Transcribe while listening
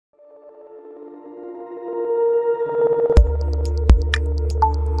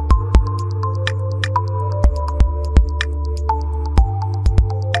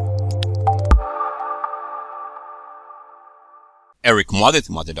Eric Mother,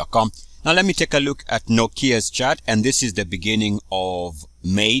 Mother.com. Now let me take a look at Nokia's chart, and this is the beginning of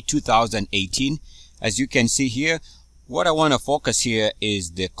May 2018. As you can see here, what I want to focus here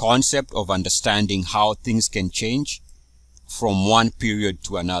is the concept of understanding how things can change from one period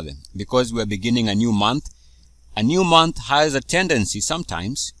to another. Because we're beginning a new month has a tendency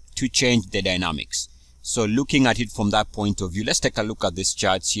sometimes to change the dynamics. So looking at it from that point of view, let's take a look at this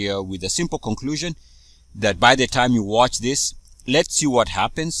chart here with a simple conclusion that by the time you watch this, let's see what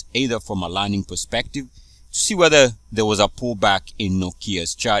happens, either from a learning perspective, to see whether there was a pullback in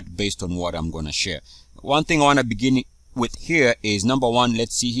Nokia's chart based on what I'm going to share. One thing I want to begin with here is, number one,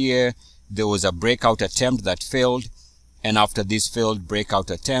 let's see here, there was a breakout attempt that failed, and after this failed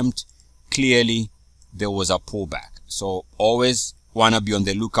breakout attempt, clearly there was a pullback. So always want to be on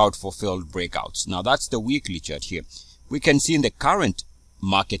the lookout for failed breakouts. Now that's the weekly chart here. We can see in the current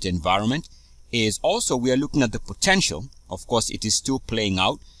market environment is also we are looking at the potential. Of course, it is still playing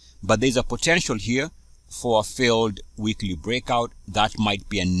out, but there's a potential here for a failed weekly breakout that might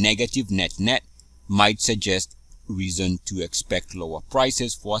be a negative net, might suggest reason to expect lower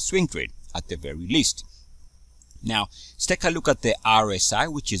prices for a swing trade at the very least. Now, let's take a look at the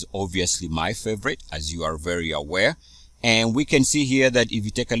RSI, which is obviously my favorite, as you are very aware. And we can see here that if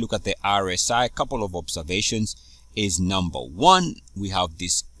you take a look at the RSI, a couple of observations is, number one, we have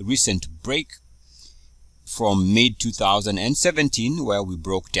this recent break from mid 2017 where we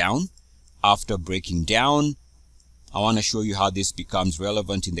broke down. After breaking down, I want to show you how this becomes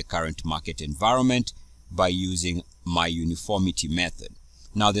relevant in the current market environment by using my uniformity method.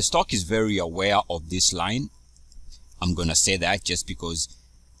 Now the stock is very aware of this line. I'm going to say that just because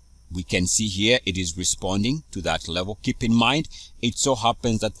we can see here it is responding to that level. Keep in mind, it so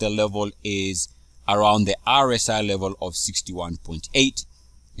happens that the level is around the RSI level of 61.8.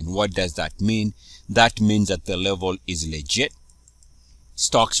 And what does that mean? That means that the level is legit.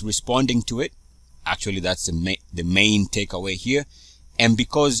 Stock's responding to it. Actually, that's the main takeaway here. And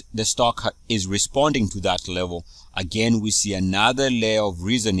because the stock is responding to that level, again, we see another layer of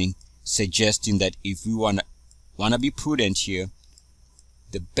reasoning suggesting that if we want to be prudent here,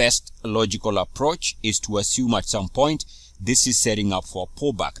 the best logical approach is to assume at some point this is setting up for a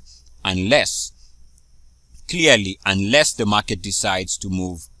pullback, unless the market decides to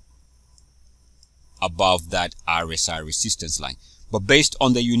move above that RSI resistance line. But based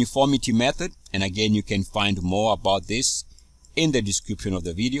on the uniformity method, and again, you can find more about this in the description of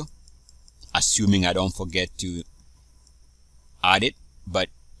the video, assuming I don't forget to add it, but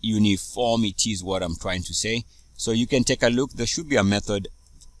uniformity is what I'm trying to say. So you can take a look. There should be a method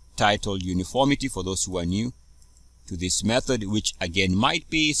titled uniformity for those who are new to this method, which again might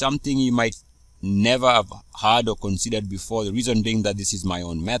be something you might never have heard or considered before. The reason being that this is my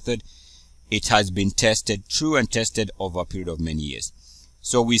own method. It has been tested, true and tested over a period of many years.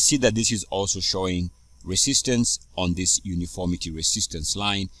 So we see that this is also showing resistance on this uniformity resistance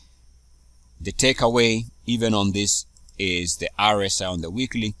line. The takeaway even on this is the RSI on the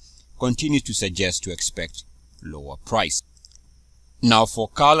weekly continues to suggest to expect lower price. Now for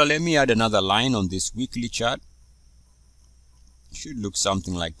color, let me add another line on this weekly chart. It should look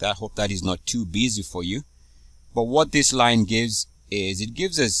something like that. Hope that is not too busy for you. But what this line gives is it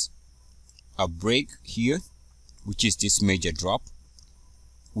gives us a break here, which is this major drop.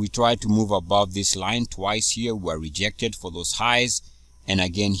 We try to move above this line twice here. We are rejected for those highs. And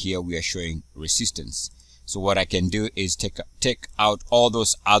again, here we are showing resistance. So what I can do is take out all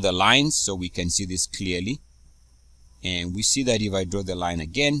those other lines so we can see this clearly. And we see that if I draw the line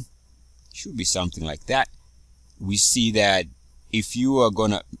again, it should be something like that. We see that if you are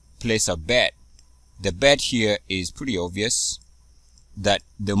going to place a bet, the bet here is pretty obvious that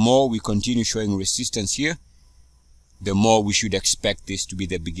the more we continue showing resistance here, the more we should expect this to be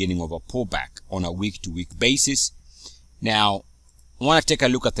the beginning of a pullback on a week-to-week basis. Now, I want to take a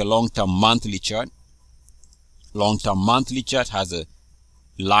look at the long-term monthly chart. Long-term monthly chart has a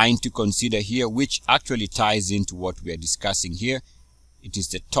line to consider here, which actually ties into what we are discussing here. It is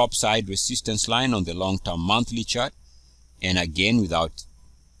the top side resistance line on the long-term monthly chart. And again, without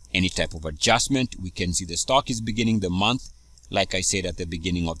any type of adjustment, we can see the stock is beginning the month, like I said at the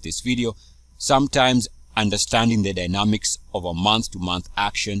beginning of this video. Sometimes understanding the dynamics of a month-to-month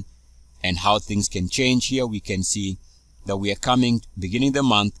action and how things can change here, we can see that we are beginning the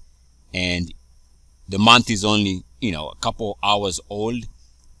month, and the month is only, a couple hours old.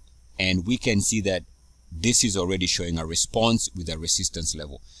 And we can see that this is already showing a response with a resistance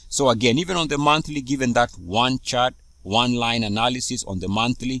level. So again, even on the monthly, given that one chart, one line analysis on the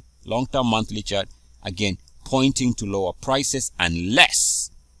monthly, long-term monthly chart, again, pointing to lower prices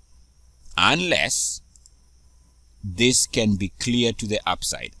unless this can be clear to the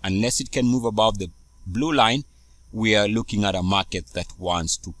upside. Unless it can move above the blue line, we are looking at a market that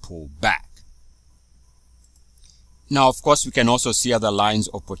wants to pull back. Now, of course, we can also see other lines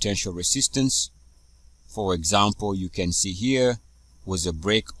of potential resistance. For example, you can see here was a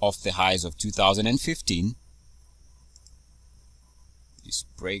break off the highs of 2015. This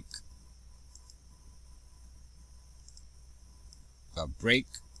break, a break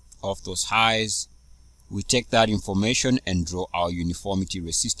off those highs. We take that information and draw our uniformity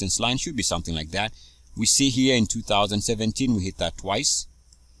resistance line. Should be something like that. We see here in 2017 we hit that twice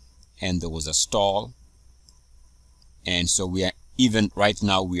and there was a stall, and so we are, even right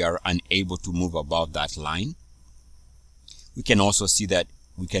now, we are unable to move above that line. We can also see that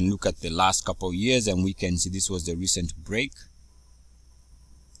we can look at the last couple of years and we can see this was the recent break,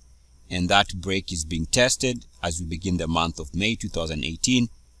 and that break is being tested as we begin the month of May 2018.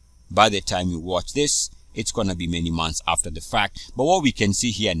 By the time you watch this, it's going to be many months after the fact. But what we can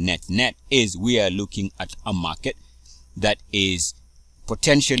see here net is we are looking at a market that is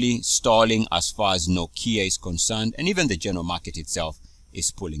potentially stalling as far as Nokia is concerned, and even the general market itself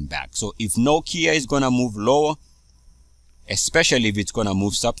is pulling back. So if Nokia is going to move lower, especially if it's going to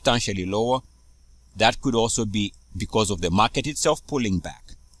move substantially lower, that could also be because of the market itself pulling back.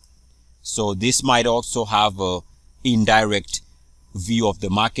 So this might also have an indirect view of the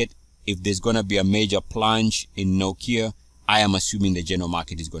market. If there's going to be a major plunge in Nokia, I am assuming the general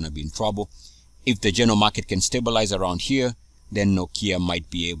market is going to be in trouble. If the general market can stabilize around here, then Nokia might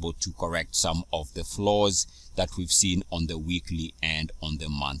be able to correct some of the flaws that we've seen on the weekly and on the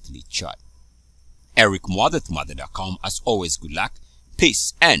monthly chart. Eric Mother.com. As always, good luck,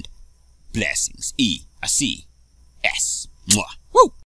 peace, and blessings. E-A-C-S. Mwah. Woo!